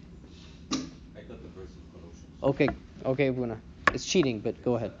got the verse of Colossians. Okay, Buna. It's cheating, but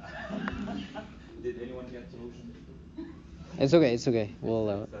go ahead. Did anyone get Colossians? It's okay.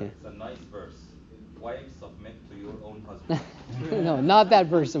 We'll It's a nice verse. Wives, submit to your own husband. No, not that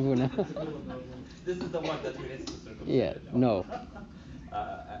verse, Buna. This is the one that relates to circumcision. Yeah, no.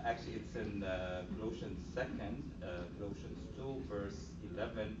 Actually, it's in Colossians 2, verse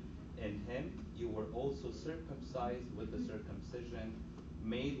 11. In him you were also circumcised with the circumcision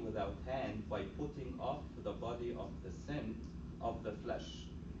made without hand, by putting off the body of the sin of the flesh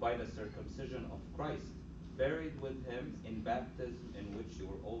by the circumcision of Christ, buried with him in baptism, in which you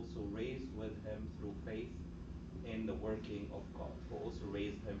were also raised with him through faith in the working of God, who also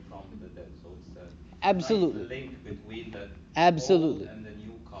raised him from the dead. So it's a Absolutely. nice link between the Absolutely. old and the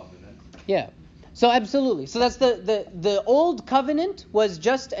new covenant. Yeah. So absolutely. So that's the old covenant was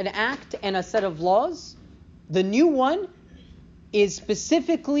just an act and a set of laws. The new one is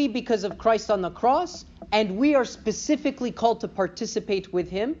specifically because of Christ on the cross, and we are specifically called to participate with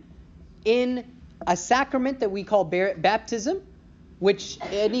him in a sacrament that we call baptism, which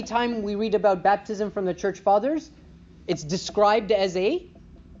anytime we read about baptism from the church fathers, it's described as a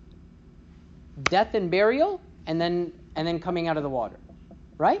death and burial and then coming out of the water.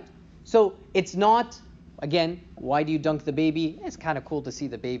 Right? So it's not, again, why do you dunk the baby? It's kind of cool to see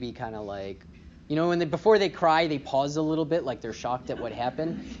the baby kind of like, before they cry, they pause a little bit, like they're shocked at what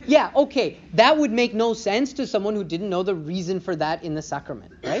happened. Yeah, okay, that would make no sense to someone who didn't know the reason for that in the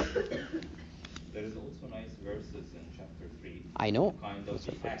sacrament, right? There is also nice verses in chapter 3. I know. Kind of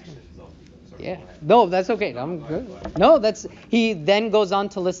the actions of the Yeah. No, that's okay. I'm good. No, he then goes on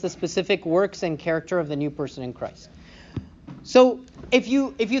to list the specific works and character of the new person in Christ. So if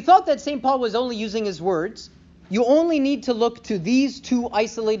you thought that St. Paul was only using his words, you only need to look to these two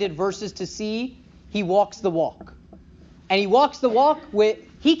isolated verses to see he walks the walk. And he walks the walk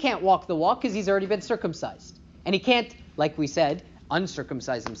he can't walk the walk because he's already been circumcised. And he can't, like we said,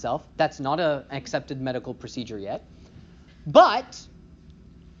 uncircumcise himself. That's not an accepted medical procedure yet. But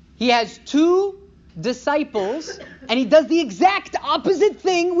he has two disciples, and he does the exact opposite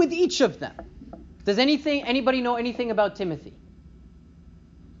thing with each of them. Does anybody know anything about Timothy?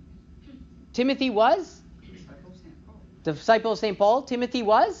 Timothy was? Disciple of St. Paul. Timothy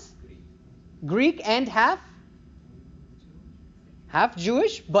was? Greek and half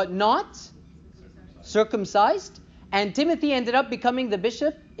Jewish, but not circumcised. And Timothy ended up becoming the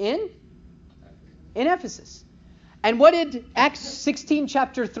bishop in Ephesus. And what did Acts 16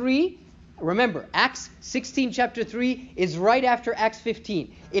 chapter 3? Remember, Acts 16 chapter 3 is right after Acts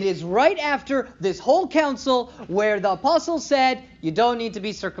 15. It is right after this whole council where the apostles said, you don't need to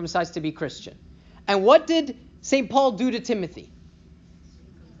be circumcised to be Christian. And what did St. Paul do to Timothy?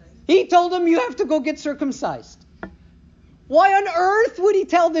 He told him, you have to go get circumcised. Why on earth would he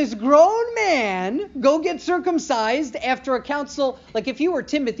tell this grown man, go get circumcised after a council? Like if you were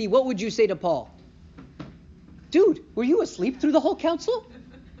Timothy, what would you say to Paul? Dude, were you asleep through the whole council?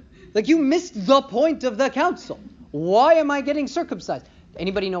 Like you missed the point of the council. Why am I getting circumcised?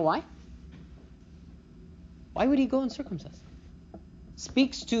 Anybody know why? Why would he go and circumcise?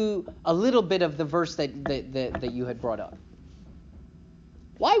 Speaks to a little bit of the verse that you had brought up.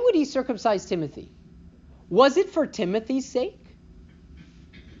 Why would he circumcise Timothy? Was it for Timothy's sake?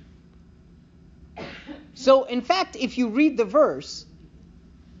 So, in fact, if you read the verse,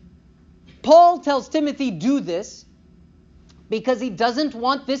 Paul tells Timothy, do this, because he doesn't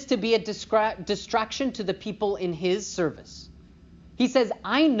want this to be a distraction to the people in his service. He says,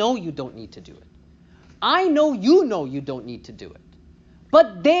 I know you don't need to do it. I know you don't need to do it.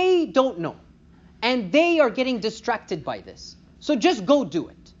 But they don't know. And they are getting distracted by this. So just go do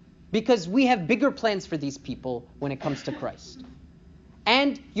it. Because we have bigger plans for these people when it comes to Christ.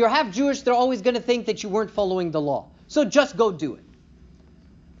 And you're half Jewish, they're always going to think that you weren't following the law. So just go do it.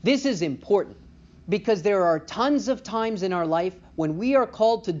 This is important. Because there are tons of times in our life when we are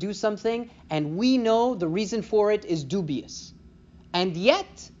called to do something and we know the reason for it is dubious. And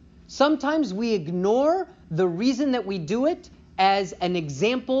yet, sometimes we ignore the reason that we do it as an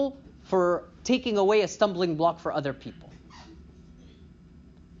example for taking away a stumbling block for other people.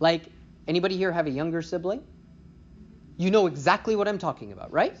 Like, anybody here have a younger sibling? You know exactly what I'm talking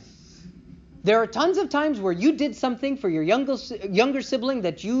about, right? There are tons of times where you did something for your younger sibling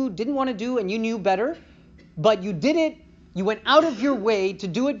that you didn't want to do and you knew better, but you did it, you went out of your way to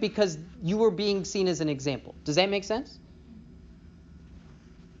do it because you were being seen as an example. Does that make sense?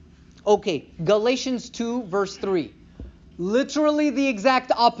 Okay, Galatians 2, verse 3. Literally the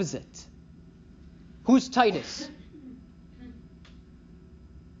exact opposite. Who's Titus?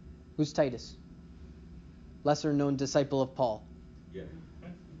 Who's Titus? Lesser known disciple of Paul. Yeah.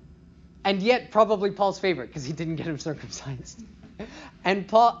 And yet probably Paul's favorite because he didn't get him circumcised. And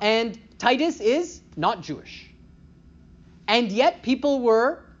Titus is not Jewish. And yet people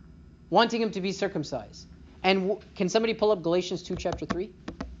were wanting him to be circumcised. And can somebody pull up Galatians 2 chapter 3?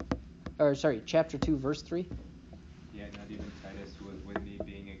 Or sorry, chapter 2 verse 3? Yeah, not even Titus, who was with me,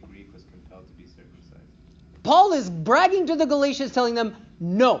 being a Greek, was compelled to be circumcised. Paul is bragging to the Galatians, telling them,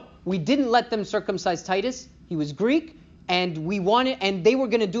 no, we didn't let them circumcise Titus. He was Greek, and they were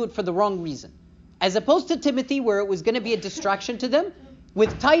going to do it for the wrong reason. As opposed to Timothy, where it was going to be a distraction to them,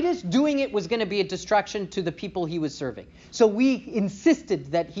 with Titus, doing it was going to be a distraction to the people he was serving. So we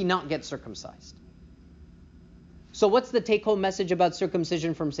insisted that he not get circumcised. So what's the take-home message about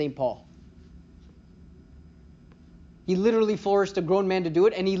circumcision from St. Paul? He literally forced a grown man to do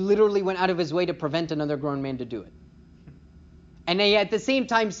it, and he literally went out of his way to prevent another grown man to do it. And he at the same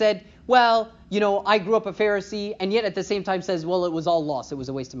time said, well, I grew up a Pharisee, and yet at the same time says, well, it was all lost. It was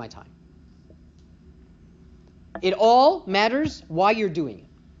a waste of my time. It all matters why you're doing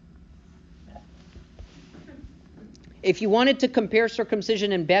it. If you wanted to compare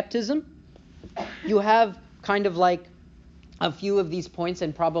circumcision and baptism, you have kind of like a few of these points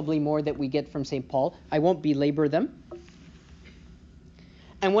and probably more that we get from St. Paul. I won't belabor them.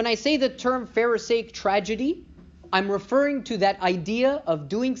 And when I say the term Pharisaic tragedy, I'm referring to that idea of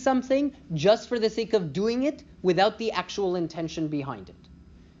doing something just for the sake of doing it without the actual intention behind it.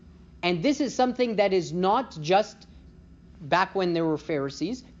 And this is something that is not just back when there were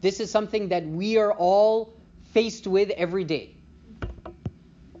Pharisees. This is something that we are all faced with every day.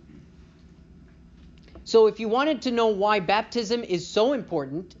 So if you wanted to know why baptism is so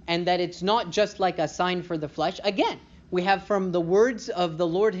important and that it's not just like a sign for the flesh, again, we have from the words of the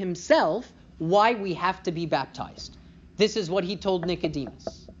Lord himself why we have to be baptized. This is what he told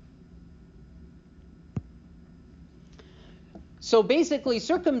Nicodemus. So basically,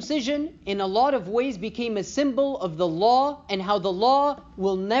 circumcision in a lot of ways became a symbol of the law and how the law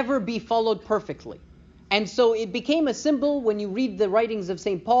will never be followed perfectly. And so it became a symbol, when you read the writings of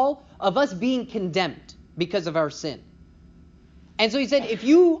St. Paul, of us being condemned because of our sin. And so he said, if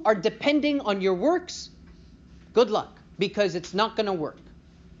you are depending on your works, good luck, because it's not going to work.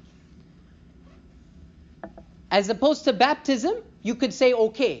 As opposed to baptism, you could say,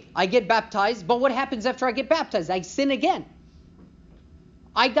 okay, I get baptized, but what happens after I get baptized? I sin again.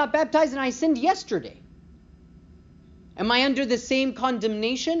 I got baptized and I sinned yesterday. Am I under the same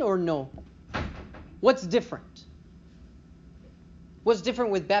condemnation or no? What's different? What's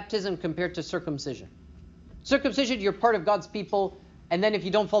different with baptism compared to circumcision? Circumcision, you're part of God's people, and then if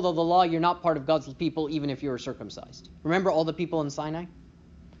you don't follow the law, you're not part of God's people, even if you were circumcised. Remember all the people in Sinai?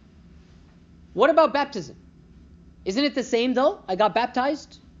 What about baptism? Isn't it the same though? I got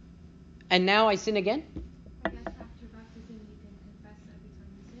baptized, and now I sin again? I guess after baptism you can confess every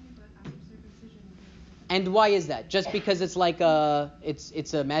time you sin, but after circumcision you can. And why is that? Just because it's like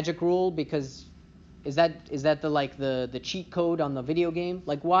it's a magic rule? Because is that the cheat code on the video game?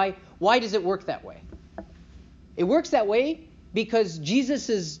 Like why does it work that way? It works that way because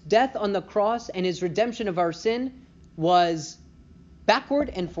Jesus' death on the cross and his redemption of our sin was backward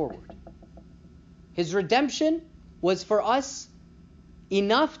and forward. His redemption was for us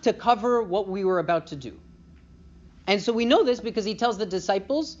enough to cover what we were about to do. And so we know this because he tells the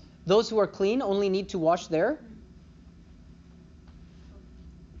disciples, those who are clean only need to wash their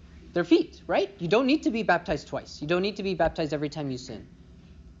feet, right? You don't need to be baptized twice. You don't need to be baptized every time you sin.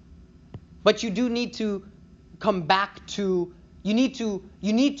 But you do need to come back to, you need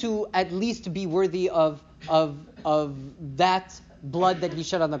to at least be worthy of that blood that he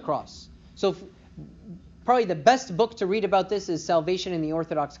shed on the cross. So probably the best book to read about this is Salvation in the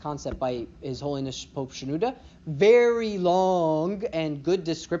Orthodox Concept by His Holiness Pope Shenouda. Very long and good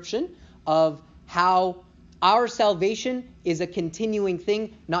description of how our salvation is a continuing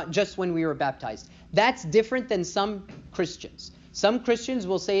thing, not just when we were baptized. That's different than some Christians. Some Christians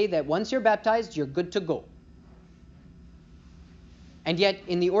will say that once you're baptized, you're good to go. And yet,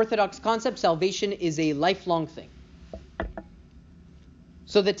 in the Orthodox concept, salvation is a lifelong thing.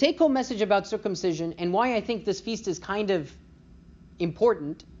 So the take-home message about circumcision, and why I think this feast is kind of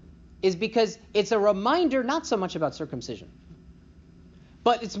important, is because it's a reminder not so much about circumcision,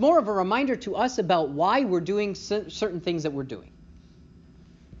 but it's more of a reminder to us about why we're doing certain things that we're doing.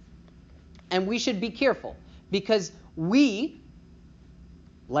 And we should be careful, because we,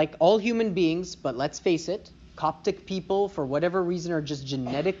 like all human beings, but let's face it, Coptic people, for whatever reason, are just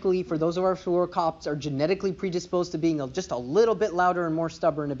genetically, for those of us who are Copts, are genetically predisposed to being just a little bit louder and more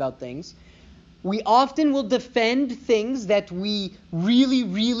stubborn about things. We often will defend things that we really,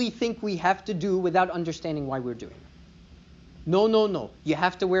 really think we have to do without understanding why we're doing it. No. You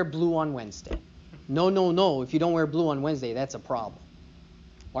have to wear blue on Wednesday. No. If you don't wear blue on Wednesday, that's a problem.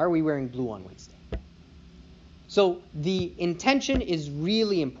 Why are we wearing blue on Wednesday? So the intention is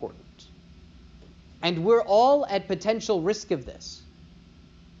really important. And we're all at potential risk of this.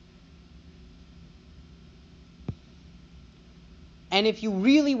 And if you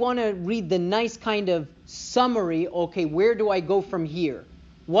really want to read the nice kind of summary, okay, where do I go from here?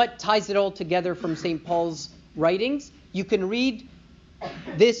 What ties it all together from St. Paul's writings? You can read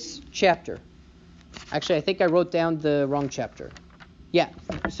this chapter. Actually, I think I wrote down the wrong chapter.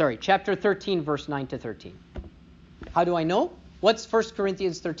 Chapter 13, verse 9 to 13. How do I know? What's 1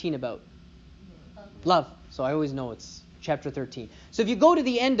 Corinthians 13 about? Love. So I always know it's chapter 13. So if you go to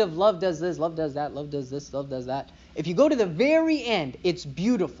the end of love does this, love does that, love does this, love does that. If you go to the very end, it's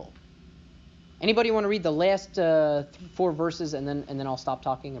beautiful. Anybody want to read the last 4 verses and then I'll stop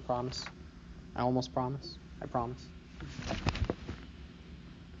talking? I promise. I almost promise. I promise.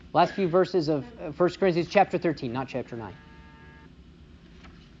 Last few verses of 1 Corinthians chapter 13, not chapter 9.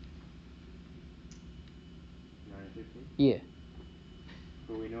 9:15? Yeah.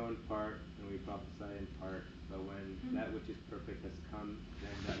 For we know in part, and we prophesy in part, but when that which is perfect has come,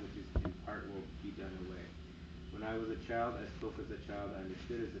 then that which is in part will be done away. When I was a child, I spoke as a child, I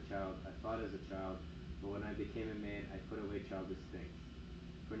understood as a child, I thought as a child, but when I became a man, I put away childish things.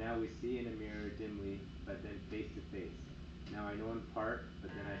 For now we see in a mirror dimly, but then face to face. Now I know in part,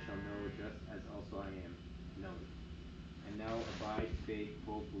 but then I shall know just as also I am known. And now abide faith,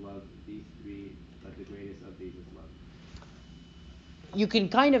 hope, love, these three, but the greatest of these is love. You can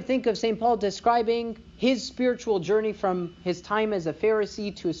kind of think of St. Paul describing his spiritual journey from his time as a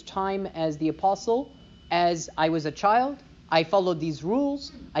Pharisee to his time as the apostle. As I was a child, I followed these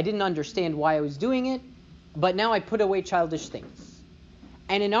rules. I didn't understand why I was doing it, but now I put away childish things.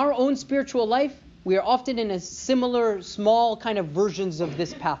 And in our own spiritual life, we are often in a similar small kind of versions of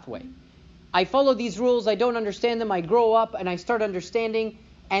this pathway. I follow these rules, I don't understand them, I grow up and I start understanding,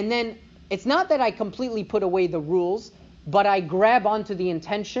 and then it's not that I completely put away the rules, but I grab onto the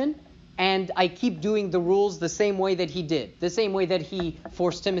intention and I keep doing the rules the same way that he did, the same way that he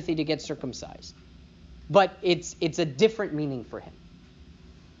forced Timothy to get circumcised. But it's a different meaning for him.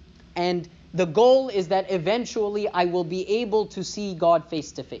 And the goal is that eventually I will be able to see God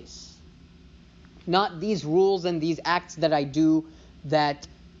face to face. Not these rules and these acts that I do that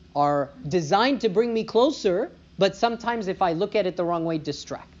are designed to bring me closer, but sometimes if I look at it the wrong way,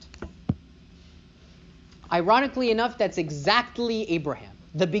 distract. Ironically enough, that's exactly Abraham.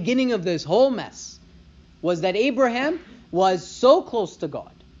 The beginning of this whole mess was that Abraham was so close to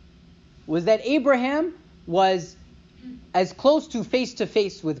God. Was that Abraham was as close to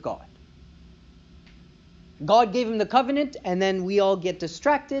face with God. God gave him the covenant, and then we all get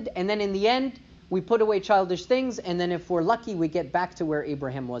distracted, and then in the end, we put away childish things, and then if we're lucky, we get back to where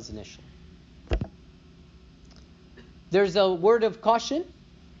Abraham was initially. There's a word of caution.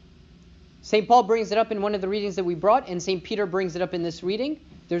 St. Paul brings it up in one of the readings that we brought, and St. Peter brings it up in this reading.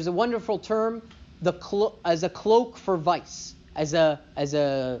 There's a wonderful term, as a cloak for vice, as a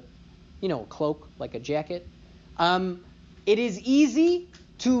cloak, like a jacket. It is easy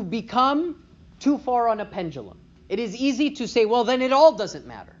to become too far on a pendulum. It is easy to say, well, then it all doesn't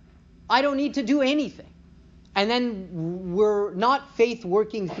matter. I don't need to do anything. And then we're not faith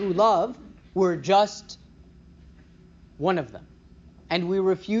working through love. We're just one of them. And we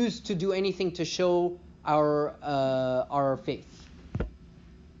refuse to do anything to show our faith.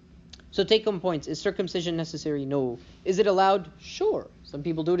 So take home points. Is circumcision necessary? No. Is it allowed? Sure. Some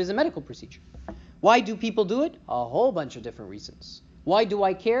people do it as a medical procedure. Why do people do it? A whole bunch of different reasons. Why do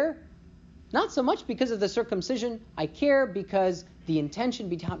I care? Not so much because of the circumcision. I care because the intention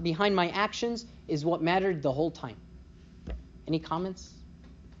behind my actions is what mattered the whole time. Any comments?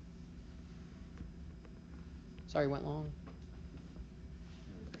 Sorry, went long.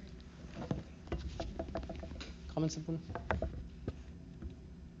 Comments, Abuna?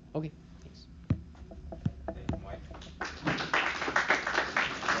 Okay, thanks. Thank you, Mike. I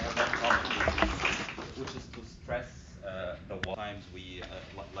have one comment, which is to stress the why times we,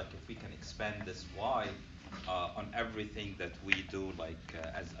 like if we can expand this why, on everything that we do, like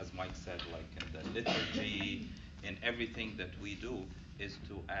as Mike said, like in the liturgy, in everything that we do, is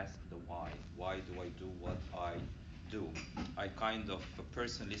to ask the why. Why do I do what I do? I kind of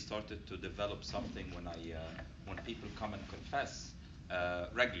personally started to develop something when people come and confess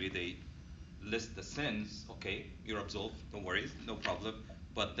regularly. They list the sins. Okay, you're absolved. No worries, no problem.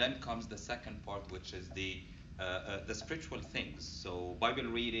 But then comes the second part, which is the spiritual things. So Bible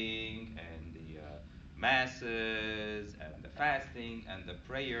reading and the masses and the fasting and the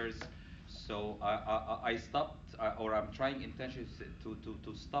prayers. So I stopped, or I'm trying intentionally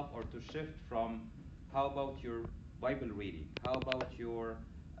to stop or to shift from how about your Bible reading? How about your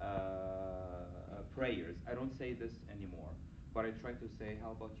prayers? I don't say this anymore, but I try to say,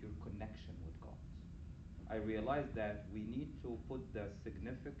 how about your connection with God? I realized that we need to put the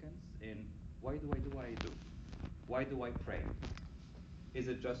significance in why do I do what I do? Why do I pray? Is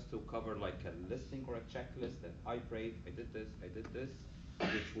it just to cover like a listing or a checklist that I prayed, I did this,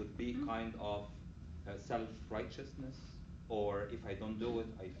 which would be kind of self-righteousness? Or if I don't do it,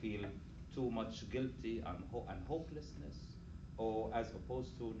 I feel too much guilty and hopelessness? Or as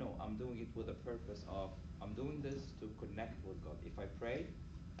opposed to, no, I'm doing it with a purpose of, I'm doing this to connect with God. If I pray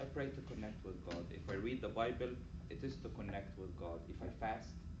to connect with God. If I read the Bible, it is to connect with God. If I fast,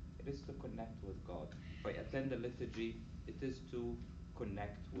 it is to connect with God. If I attend the liturgy, it is to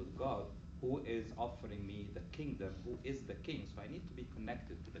connect with God, who is offering me the kingdom, who is the king. So I need to be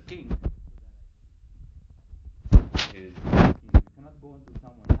connected to the king. Is you cannot go into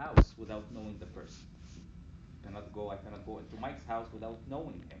someone's house without knowing the person. I cannot go into Mike's house without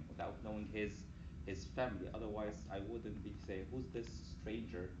knowing him, without knowing his family. Otherwise, I wouldn't be saying, who's this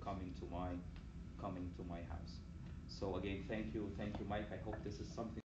stranger coming to my house? So again, thank you, Mike. I hope this is something